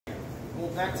go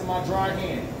back to my dry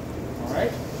hand. All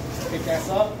right? Pick that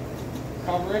up,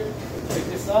 cover it, pick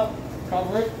this up,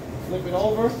 cover it, flip it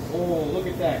over. Oh, look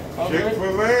at that. Cover it.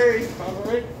 Chick-fil-A.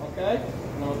 Cover it, okay?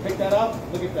 I'm gonna pick that up,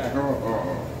 look at that.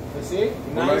 Let's see?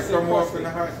 Will that come off in the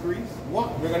hot grease?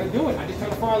 What? We're gonna do it. I just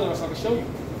turned the fire a little so I can show you.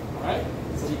 All right?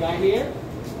 So you got here.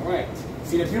 All right.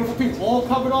 See the beautiful piece, all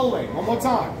covered all the way. One more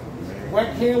time.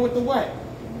 Wet hand with the wet.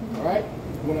 All right?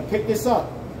 We're gonna pick this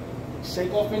up.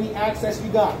 Shake off any excess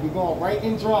you got. We're going right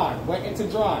in dry, wet into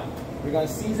dry. We're gonna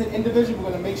season individually.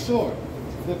 We're gonna make sure.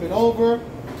 Flip it over,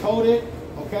 coat it.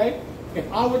 Okay?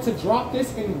 If I were to drop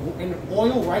this in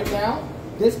oil right now,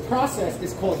 this process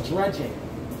is called dredging.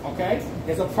 Okay?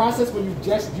 There's a process where you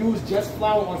just use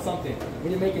flour on something.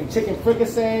 When you're making chicken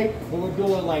fricassee, when we're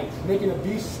doing like making a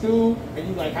beef stew, and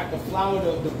you like have to flour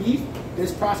the beef,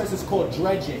 this process is called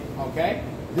dredging. Okay?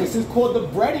 This is called the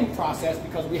breading process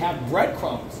because we have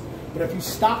breadcrumbs. But if you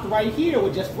stopped right here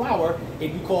with just flour,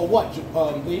 it'd be called what,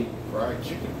 Lee? Fried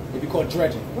chicken. It'd be called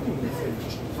dredging. What do you mean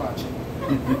fried chicken?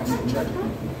 I said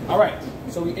dredging. All right,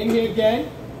 so we in here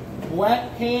again.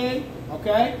 Wet hand,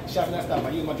 okay? Chef messed up.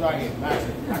 I use my dry hand. Nice.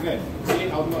 Not good. See,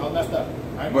 I was messed up.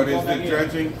 Right, but is the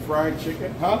dredging fried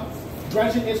chicken? Huh?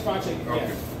 Dredging is fried chicken, okay.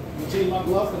 Yes. You change my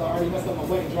gloves because I already messed up my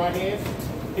wet and dry hands.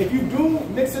 If you do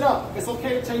mix it up, it's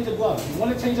okay to change the gloves. You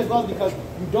want to change the gloves because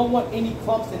you don't want any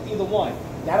clumps in either one.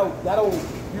 That'll,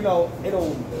 you know,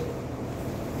 it'll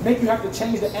make you have to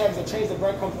change the eggs or change the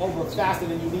breadcrumbs over faster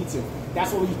than you need to.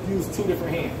 That's why we use two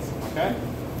different hands, okay?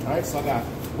 All right, so I got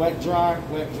wet, dry,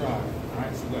 wet, dry. All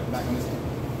right, so good, back on this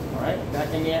one. All right,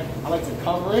 back in there. I like to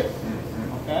cover it,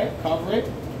 okay? Cover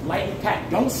it, lightly pat.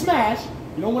 Don't smash.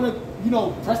 You don't want to, you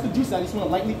know, press the juice out. You just want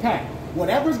to lightly pat.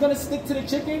 Whatever's going to stick to the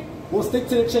chicken will stick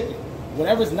to the chicken.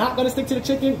 Whatever's not going to stick to the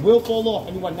chicken will fall off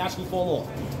and you want to naturally fall off.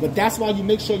 But that's why you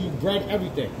make sure you bread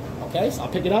everything. Okay, so I'll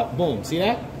pick it up. Boom. See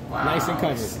that? Wow, nice and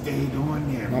covered. Stayed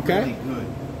on there. Okay. Really good.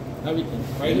 Everything.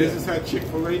 Right and here. this is how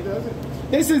Chick-fil-A does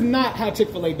it? This is not how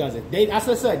Chick-fil-A does it. They, as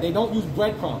I said, they don't use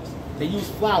breadcrumbs. They use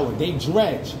flour. They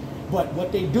dredge. But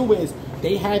what they do is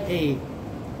they have a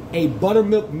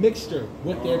buttermilk mixture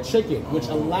with their chicken, which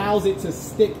allows it to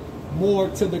stick more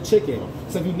to the chicken.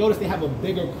 So if you notice, they have a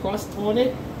bigger crust on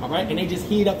it, all right, and they just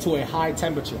heat up to a high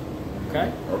temperature.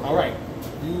 Okay? All right.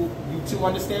 You two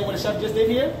understand what the chef just did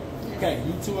here? Okay,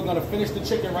 you two are gonna finish the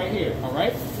chicken right here, all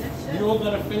right? You're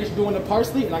gonna finish doing the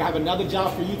parsley, and I have another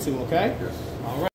job for you two, okay? Yes. All right.